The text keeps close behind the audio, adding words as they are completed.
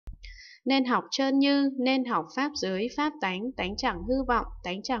Nên học trơn như, nên học pháp giới, pháp tánh, tánh chẳng hư vọng,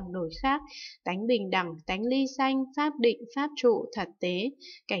 tánh chẳng đổi khác, tánh bình đẳng, tánh ly sanh, pháp định, pháp trụ, thật tế,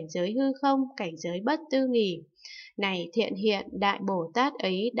 cảnh giới hư không, cảnh giới bất tư nghì. Này thiện hiện, Đại Bồ Tát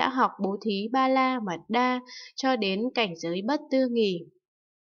ấy đã học bố thí ba la mật đa cho đến cảnh giới bất tư nghì.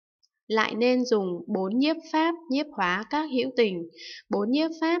 Lại nên dùng 4 nhiếp pháp nhiếp hóa các hữu tình. 4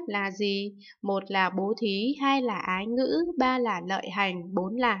 nhiếp pháp là gì? 1 là bố thí, 2 là ái ngữ, 3 là lợi hành,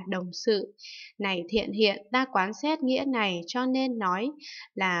 4 là đồng sự. Này thiện hiện, ta quán xét nghĩa này cho nên nói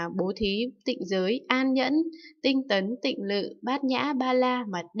là bố thí tịnh giới, an nhẫn, tinh tấn, tịnh lự, bát nhã, ba la,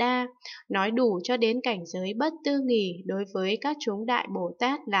 mật đa, nói đủ cho đến cảnh giới bất tư nghì đối với các chúng Đại Bồ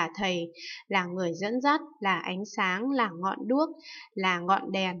Tát là thầy, là người dẫn dắt, là ánh sáng, là ngọn đuốc, là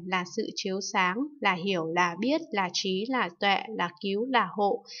ngọn đèn, là sự chiếu sáng, là hiểu, là biết, là trí, là tuệ, là cứu, là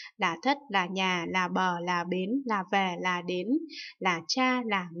hộ, là thất, là nhà, là bờ, là bến, là về, là đến, là cha,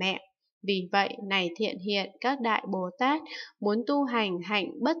 là mẹ. Vì vậy, này thiện hiện, các Đại Bồ Tát muốn tu hành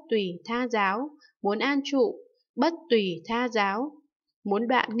hạnh bất tùy tha giáo, muốn an trụ bất tùy tha giáo, muốn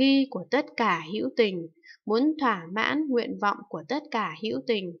đoạn nghi của tất cả hữu tình, muốn thỏa mãn nguyện vọng của tất cả hữu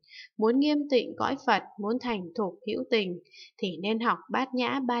tình, muốn nghiêm tịnh cõi Phật, muốn thành thục hữu tình, thì nên học bát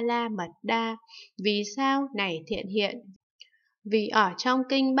nhã ba la mật đa. Vì sao? Này thiện hiện, vì ở trong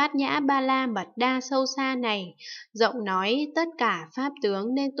kinh Bát Nhã Ba La Mật Đa sâu xa này, rộng nói tất cả pháp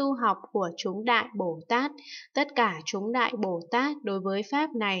tướng nên tu học của chúng Đại Bồ Tát. Tất cả chúng Đại Bồ Tát đối với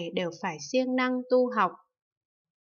pháp này đều phải siêng năng tu học.